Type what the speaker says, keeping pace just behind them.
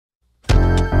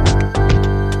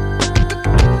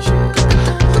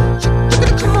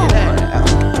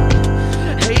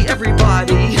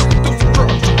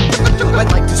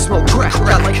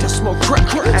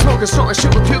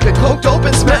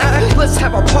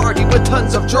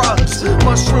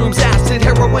mushrooms, acid,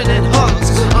 heroin, and hugs.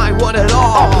 I want it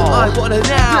all, I want it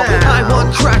now. I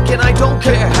want crack and I don't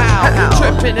care how.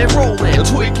 Tripping and rolling,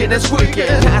 tweaking and squeaking.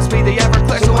 Pass me the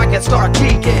Everclear so I can start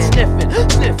geeking. Sniffing,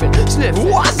 sniffing, sniffing.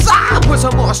 What's up? Put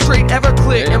some more straight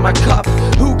Everclear in my cup.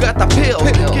 Who got the pills?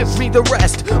 Give me the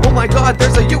rest. Oh my god,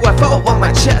 there's a UFO on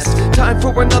my chest. Time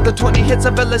for another 20 hits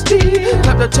of LSD.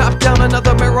 Time to chop down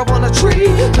another marijuana tree.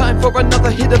 Time for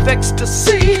another hit of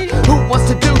ecstasy. Who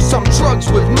wants to do some drugs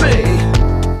with me?